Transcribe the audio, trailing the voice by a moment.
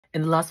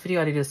In the last video,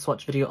 I did a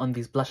swatch video on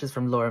these blushes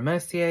from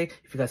Mercier.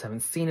 If you guys haven't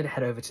seen it,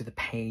 head over to the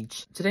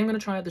page. Today I'm going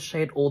to try out the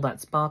shade All That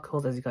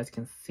Sparkles. As you guys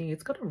can see,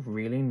 it's got a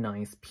really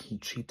nice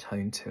peachy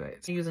tone to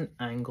it. So use an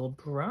angled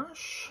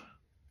brush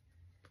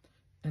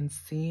and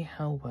see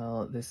how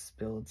well this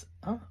builds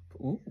up.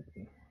 Ooh,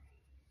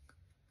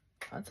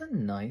 that's a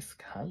nice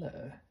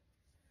color.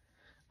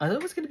 I thought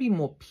it was going to be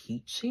more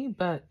peachy,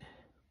 but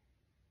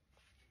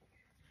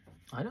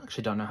I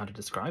actually don't know how to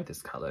describe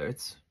this color.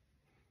 It's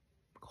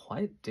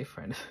quite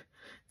different.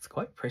 It's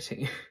quite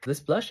pretty. This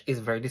blush is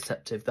very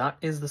deceptive. That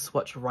is the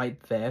swatch right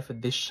there for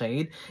this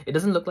shade. It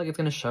doesn't look like it's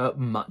going to show up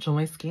much on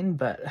my skin,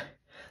 but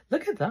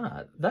look at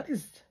that. That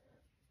is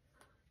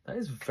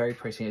very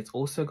pretty. It's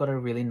also got a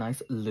really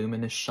nice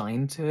luminous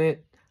shine to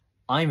it.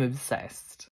 I'm obsessed.